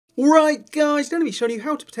Alright guys, I'm going to be showing you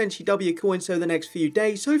how to potentially double your coins over the next few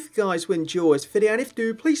days. So if you guys will enjoy this video, and if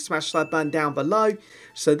you do, please smash that button down below.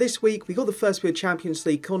 So this week we got the first bit of Champions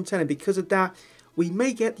League content, and because of that we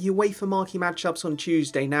may get the Uefa Marquee Matchups on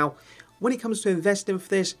Tuesday. Now when it comes to investing for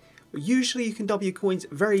this, usually you can double your coins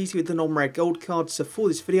very easy with the non-rare gold cards. So for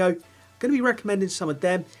this video I'm going to be recommending some of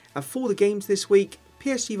them, and for the games this week,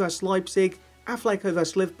 PSG vs Leipzig, Atletico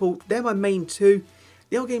vs Liverpool, they're my main two.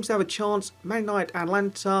 The other games have a chance: Man United,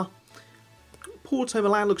 Atalanta, Porto,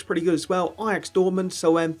 Milan looks pretty good as well, Ajax, Dortmund.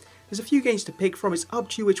 So there's a few games to pick from. It's up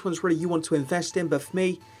to you which ones really you want to invest in, but for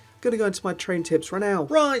me, I'm going to go into my trading tips right now.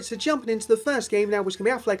 Right, so jumping into the first game now, which is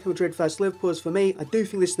going to be Atletico Madrid vs Liverpool. As for me, I do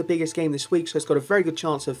think this is the biggest game this week, so it's got a very good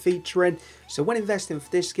chance of featuring. So when investing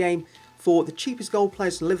for this game, for the cheapest goal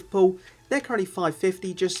players in Liverpool, they're currently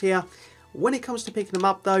 $5.50 just here. When it comes to picking them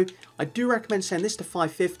up though, I do recommend setting this to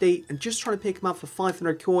 $5.50 and just trying to pick them up for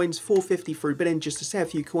 500 coins, $4.50 through bidding, just to save a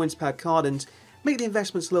few coins per card and make the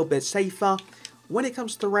investments a little bit safer. When it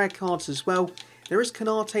comes to the rare cards as well, there is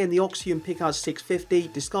Canate and the Ox you can pick out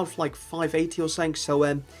 $6.50, discard for like $5.80 or something. So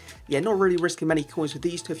yeah, not really risking many coins with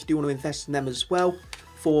these two if you do want to invest in them as well.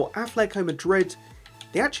 For Atletico Madrid,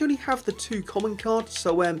 they actually only have the two common cards,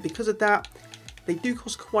 so because of that, they do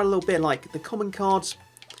cost quite a little bit. Like the common cards,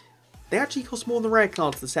 they actually cost more than the rare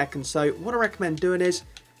cards for the second. So what I recommend doing is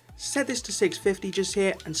set this to $6.50 just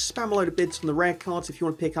here and spam a load of bids on the rare cards if you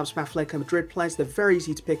want to pick up some Atletico Madrid players. They're very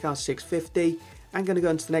easy to pick up, $6.50. I'm going to go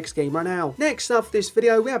into the next game right now. Next up for this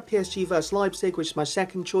video, we have PSG vs Leipzig, which is my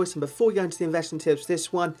second choice. And before we go into the investing tips for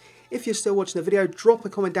this one, if you're still watching the video, drop a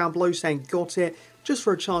comment down below saying got it, just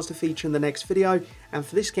for a chance to feature in the next video. And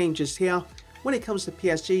for this game just here, when it comes to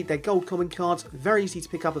PSG, they're gold common cards, very easy to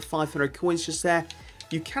pick up at 500 coins just there.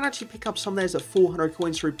 You can actually pick up some of theirs at 400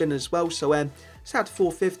 coins through bidding as well. So set out to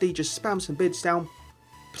 $4.50, just spam some bids down.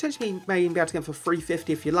 Potentially may even be able to get them for $3.50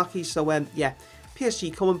 if you're lucky. So yeah,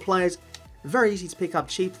 PSG common players, very easy to pick up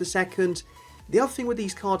cheap for the second. The other thing with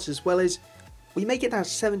these cards as well is we may get that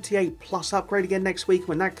 78 plus upgrade again next week.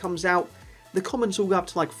 When that comes out, the commons all go up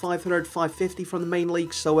to like 500, 550 from the main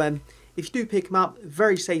league. So if you do pick them up,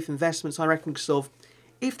 very safe investments I reckon, because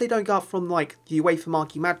if they don't go up from like the UEFA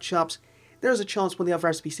Marquee Matchups, there is a chance one of the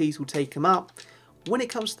other SBCs will take them up. When it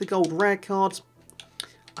comes to the gold rare cards,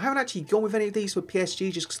 I haven't actually gone with any of these for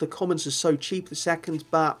PSG just because the commons are so cheap the second,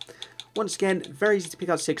 but once again, very easy to pick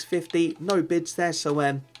up $6.50, no bids there. So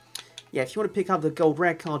yeah, if you want to pick up the gold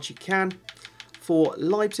rare cards, you can. For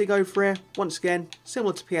Leipzig over here, once again,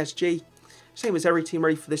 similar to PSG, same as every team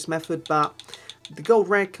ready for this method, but the gold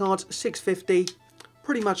rare cards, $6.50,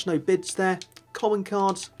 pretty much no bids there. Common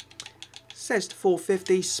cards, says to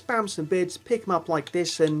 $4.50, spam some bids, pick them up like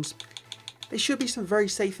this, and they should be some very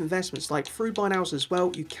safe investments. Like through buy nows as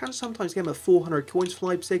well, you can sometimes get them at 400 coins for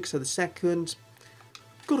Leipzig, so the second,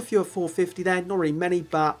 got a few at $4.50 there, not really many,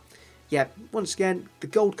 but yeah, once again, the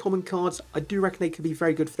gold common cards, I do reckon they could be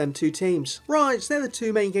very good for them two teams. Right, so they're the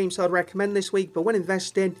two main games I'd recommend this week, but when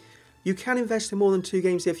investing, you can invest in more than two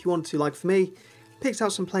games if you want to. Like for me, picked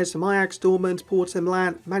out some players from Ajax, Dortmund, Porto,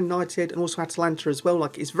 Milan, Man United, and also Atalanta as well.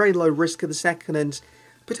 Like it's very low risk of the second, and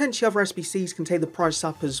potentially other SBCs can take the price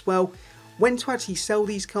up as well. When to actually sell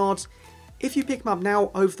these cards, if you pick them up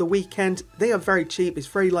now over the weekend, they are very cheap. It's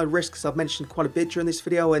very low risk, as I've mentioned quite a bit during this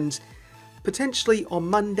video, and potentially on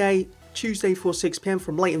Monday, Tuesday before 6 PM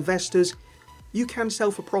from late investors, you can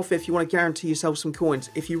sell for profit if you want to guarantee yourself some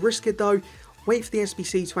coins. If you risk it though, wait for the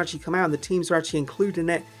SBC to actually come out and the teams are actually included in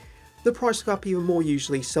it, the price will go up even more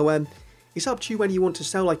usually. So it's up to you when you want to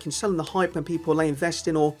sell. Like you can sell in the hype when people are late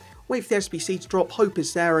investing, or wait for the SBC to drop, hope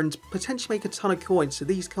it's there, and potentially make a ton of coins. So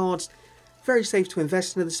these cards, very safe to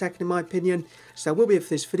invest in the second in my opinion. So that will be it for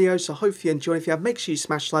this video, so hopefully you enjoyed. If you have, make sure you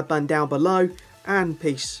smash the like button down below, and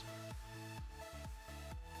peace.